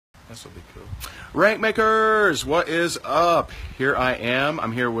This will be cool. Rank makers, what is up? Here I am.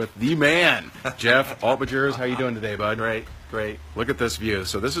 I'm here with the man, Jeff Altgilbers. How you doing today, bud? Great, great. Look at this view.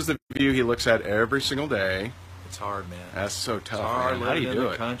 So this is the view he looks at every single day. It's hard, man. That's so tough. It's hard man. How do you do in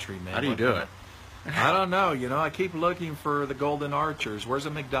the it? country, man. How do you do it? I don't know. You know, I keep looking for the Golden Archers. Where's a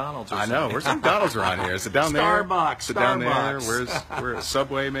McDonald's? Or I know. something? Where's the McDonald's around here? Is it down there? Starbucks. Is it down there? Where's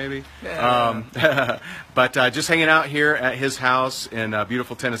Subway maybe? Yeah. But just hanging out here at his house in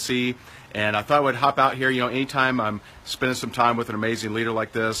beautiful Tennessee. And I thought I would hop out here. You know, anytime I'm spending some time with an amazing leader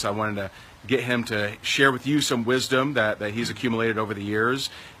like this, I wanted to get him to share with you some wisdom that he's accumulated over the years.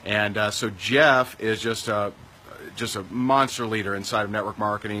 And so Jeff is just a monster leader inside of network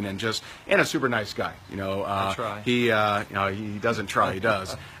marketing, and a super nice guy. You know, I try. He he doesn't try. He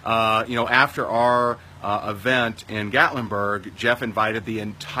does. You know, after our event in Gatlinburg, Jeff invited the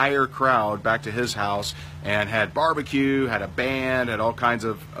entire crowd back to his house and had barbecue, had a band, had all kinds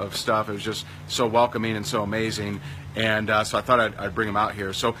of stuff. It was just so welcoming and so amazing. And so I thought I'd bring him out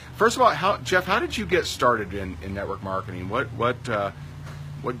here. So first of all, Jeff, how did you get started in network marketing? What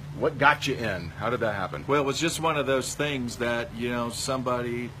got you in? How did that happen? Well, it was just one of those things that, you know,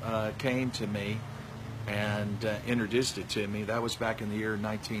 somebody came to me and introduced it to me. That was back in the year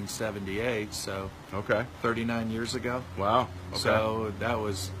 1978, so okay, 39 years ago. Wow. Okay. So that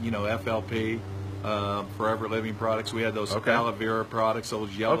was, you know, FLP, Forever Living products. We had those aloe vera products,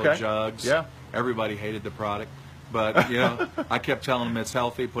 those yellow jugs. Yeah. Everybody hated the product. But, you know, I kept telling them it's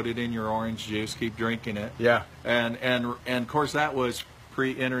healthy, put it in your orange juice, keep drinking it. Yeah. And of course, that was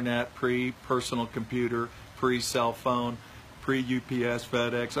pre-internet, pre-personal computer, pre-cell phone, pre-UPS,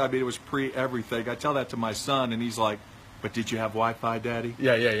 FedEx. I mean, it was pre-everything. I tell that to my son, and he's like, but did you have Wi-Fi, Daddy?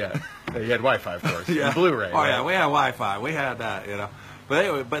 Yeah. You had Wi-Fi, of course. Yeah. Blu-ray. Oh, yeah, we had Wi-Fi. We had that, you know. But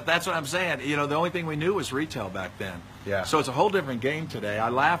anyway, but that's what I'm saying. You know, the only thing we knew was retail back then. Yeah. So it's a whole different game today. I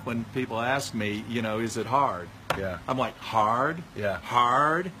laugh when people ask me, you know, is it hard? Yeah. I'm like, hard? Yeah.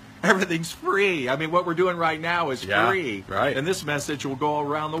 Hard? Everything's free. I mean, what we're doing right now is free. Right. And this message will go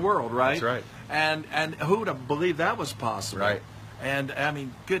around the world, right? That's right. And who would have believed that was possible? Right. And I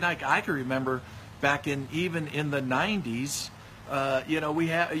mean, good night. I can remember back even in the 90s, you know,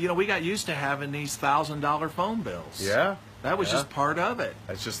 we got used to having these $1,000 phone bills. Yeah. That was just part of it.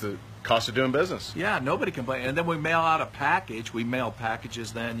 That's just the cost of doing business. Yeah, nobody complained. And then we mail out a package. We mail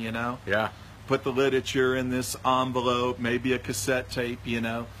packages then, you know. Yeah. Put the literature in this envelope, maybe a cassette tape, you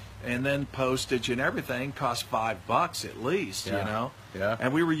know, and then postage and everything cost $5 at least, you know. Yeah.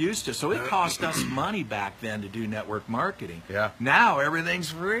 And we were used to, so it cost us money back then to do network marketing. Yeah. Now everything's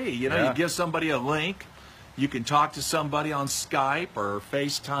free. You know, you give somebody a link, you can talk to somebody on Skype or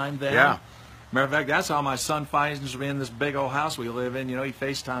FaceTime them. Yeah. Matter of fact, that's how my son finds me in this big old house we live in. You know, he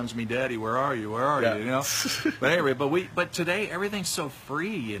FaceTimes me, Daddy, where are you? Where are you? You know. But anyway, but today everything's so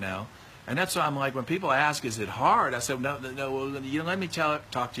free, you know. And that's why I'm like, when people ask, is it hard? I said, no. Well, you know, let me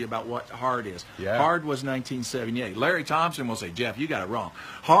talk to you about what hard is. Yeah. Hard was 1978. Larry Thompson will say, Jeff, you got it wrong.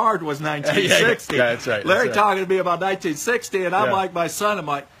 Hard was 1960. Yeah, that's right. Larry talking to me about 1960, and I'm like my son. I'm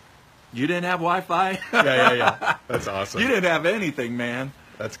like, you didn't have Wi-Fi? Yeah. That's awesome. You didn't have anything, man.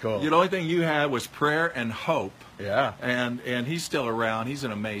 That's cool. The only thing you had was prayer and hope. Yeah. And he's still around. He's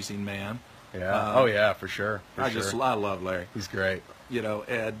an amazing man. Yeah. Oh yeah, for sure. I love Larry. He's great. You know,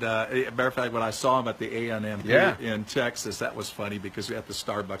 and matter of fact, when I saw him at the ANMP in Texas, that was funny because we had the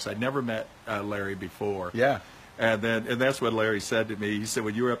Starbucks. I'd never met Larry before. Yeah. And that's what Larry said to me. He said,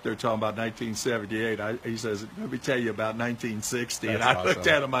 when you were up there talking about 1978, he says, let me tell you about 1960. That's and I looked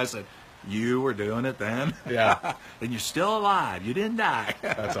at him, I said, you were doing it then? Yeah. And you're still alive. You didn't die.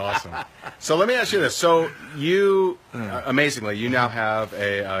 That's awesome. So let me ask you this. So you, amazingly, you now have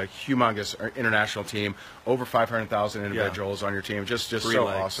a humongous international team, over 500,000 individuals on your team. Just so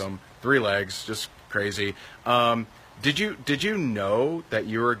awesome. 3 legs, just crazy. Did you know that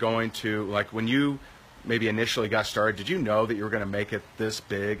you were going to, like when you maybe initially got started, did you know that you were going to make it this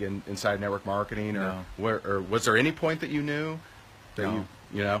big inside network marketing? Or, or was there any point that you knew that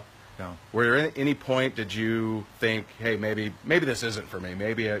you know? No. Were there any point did you think, hey, maybe this isn't for me?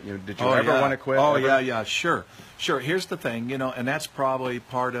 Maybe did you ever want to quit? Oh yeah, sure. Here's the thing, you know, and that's probably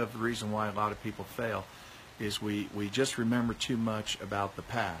part of the reason why a lot of people fail, is we just remember too much about the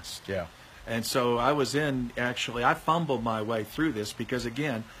past. Yeah. And so I fumbled my way through this because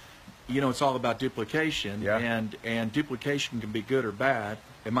again, you know, it's all about duplication, and duplication can be good or bad.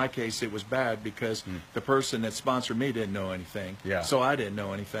 In my case, it was bad because the person that sponsored me didn't know anything, so I didn't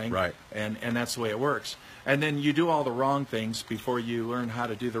know anything, right? And that's the way it works. And then you do all the wrong things before you learn how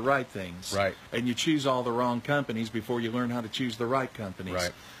to do the right things, right? And you choose all the wrong companies before you learn how to choose the right companies,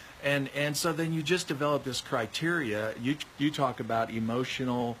 right? And so then you just develop this criteria. You talk about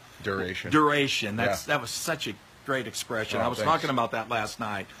emotional duration. That was such a great expression. I was talking about that last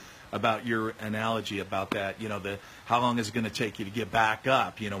night, about your analogy about that. You know, how long is it going to take you to get back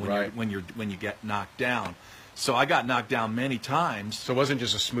up? You know, when you get knocked down. So I got knocked down many times. So it wasn't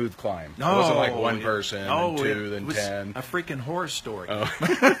just a smooth climb. No, it wasn't like one person, then two, then 10. A freaking horror story. Oh.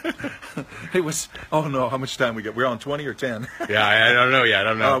 It was. Oh no! How much time we got? We're on 20 or 10. Yeah, I don't know yet. I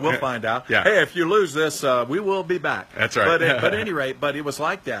don't know. We'll find out. Yeah. Hey, if you lose this, we will be back. That's right. But at any rate, but it was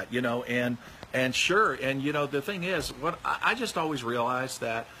like that, you know, and sure, and you know, the thing is, what I just always realized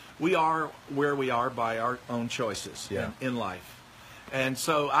that we are where we are by our own choices in life. And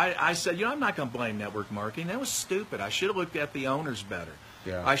so I said, you know, I'm not going to blame network marketing. That was stupid. I should have looked at the owners better.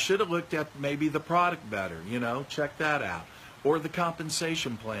 Yeah. I should have looked at maybe the product better, you know, check that out. Or the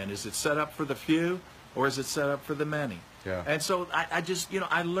compensation plan. Is it set up for the few or is it set up for the many? Yeah. And so I just, you know,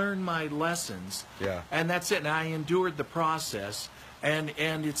 I learned my lessons. Yeah. And that's it. And I endured the process. And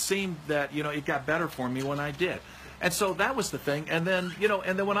it seemed that, you know, it got better for me when I did. And so that was the thing. And then, you know,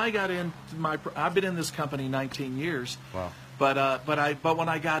 and then when I got in I've been in this company 19 years. Wow. But when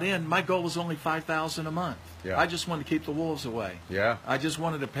I got in, my goal was only $5,000 a month. Yeah. I just wanted to keep the wolves away. Yeah. I just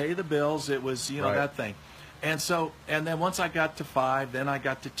wanted to pay the bills. It was, you know, that thing. And then once I got to 5, then I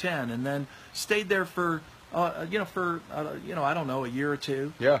got to 10, and then stayed there for, I don't know, a year or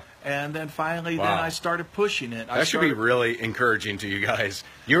two. Yeah. And then finally, then I started pushing it. That should be really encouraging to you guys.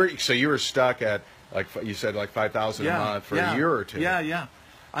 You were stuck at, like you said, like $5,000 a month for a year or two. Yeah.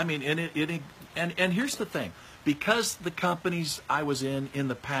 I mean, and here's the thing. Because the companies I was in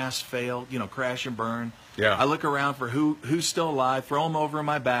the past failed, you know, crash and burn. Yeah. I look around for who's still alive, throw them over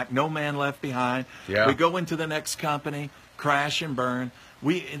my back, no man left behind. Yeah. We go into the next company, crash and burn.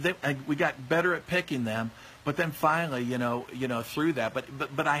 We got better at picking them, but then finally, you know, through that.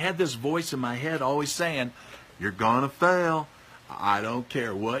 But I had this voice in my head always saying, "You're gonna fail. I don't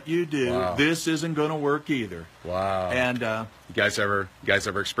care what you do. Wow. This isn't going to work either." Wow. And you guys ever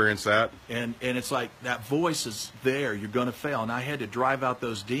experienced that? And it's like that voice is there. You're going to fail. And I had to drive out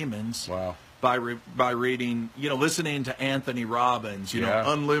those demons. Wow. By reading, you know, listening to Anthony Robbins, you know,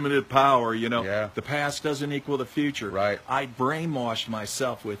 Unlimited Power, you know, the past doesn't equal the future. Right. I brainwashed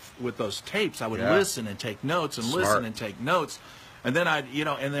myself with those tapes. I would listen and take notes and listen and take notes. And then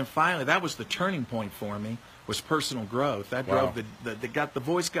and then finally, that was the turning point for me, was personal growth. That drove the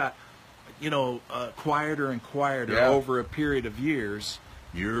voice got, you know, quieter and quieter over a period of years.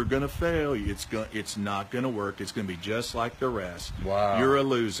 You're gonna fail. It's not gonna work. It's gonna be just like the rest. Wow. You're a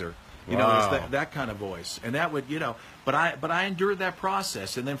loser. You know, it's that kind of voice, and that would, you know, but I endured that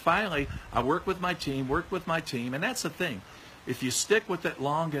process, and then finally I worked with my team, and that's the thing. If you stick with it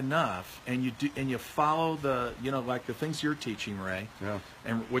long enough, and you follow the, you know, like the things you're teaching, Ray,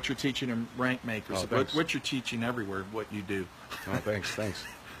 and what you're teaching in Rank Makers, what you're teaching everywhere, what you do. Oh, thanks.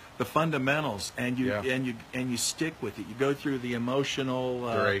 The fundamentals, and you stick with it. You go through the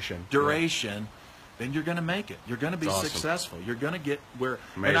emotional duration. Then you're going to make it. You're going to be successful. You're going to get where.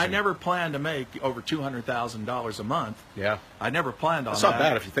 Amazing. And I never planned to make over $200,000 a month. Yeah. I never planned on that. That's not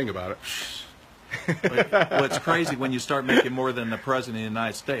bad if you think about it. Well, it's crazy when you start making more than the President of the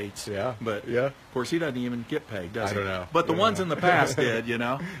United States. Yeah. But, of course, he doesn't even get paid, does he? I don't know. But the ones in the past did, you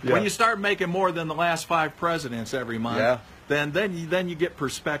know. When you start making more than the last 5 presidents every month, then you get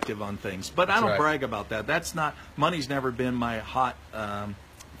perspective on things. But I don't brag about that. That's not, money's never been my hot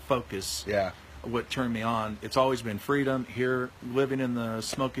focus. Yeah. What turned me on. It's always been freedom here, living in the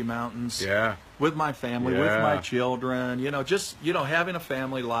Smoky Mountains, with my family, with my children, you know, just, you know, having a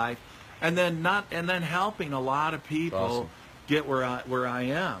family life, and then helping a lot of people get where I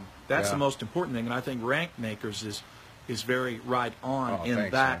am. That's the most important thing, and I think Rank Makers is very right on in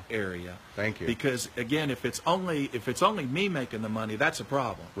that area. Thank you. Because again, if it's only me making the money, that's a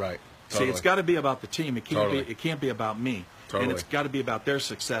problem. Right. See, it's got to be about the team. It can't be about me. Totally. And it's got to be about their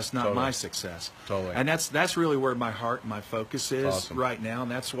success, not my success. Totally. And that's really where my heart and my focus is right now, and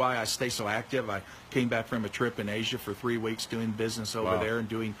that's why I stay so active. I came back from a trip in Asia for 3 weeks doing business over there and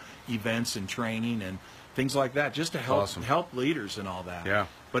doing events and training and things like that, just to help leaders and all that. Yeah.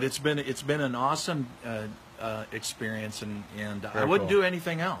 But it's been an awesome experience, and I wouldn't do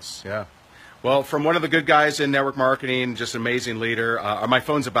anything else. Yeah. Well, from one of the good guys in network marketing, just an amazing leader. My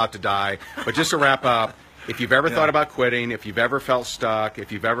phone's about to die, but just to wrap up. If you've ever thought about quitting, if you've ever felt stuck,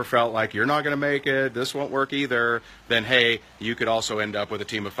 if you've ever felt like you're not going to make it, this won't work either, then hey, you could also end up with a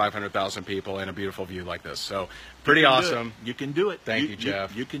team of 500,000 people and a beautiful view like this. So pretty awesome. You can do it. Thank you,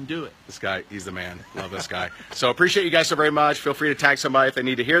 Jeff. You can do it. This guy, he's the man. Love this guy. So appreciate you guys so very much. Feel free to tag somebody if they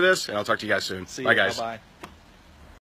need to hear this, and I'll talk to you guys soon. See Bye, you. guys. Bye-bye.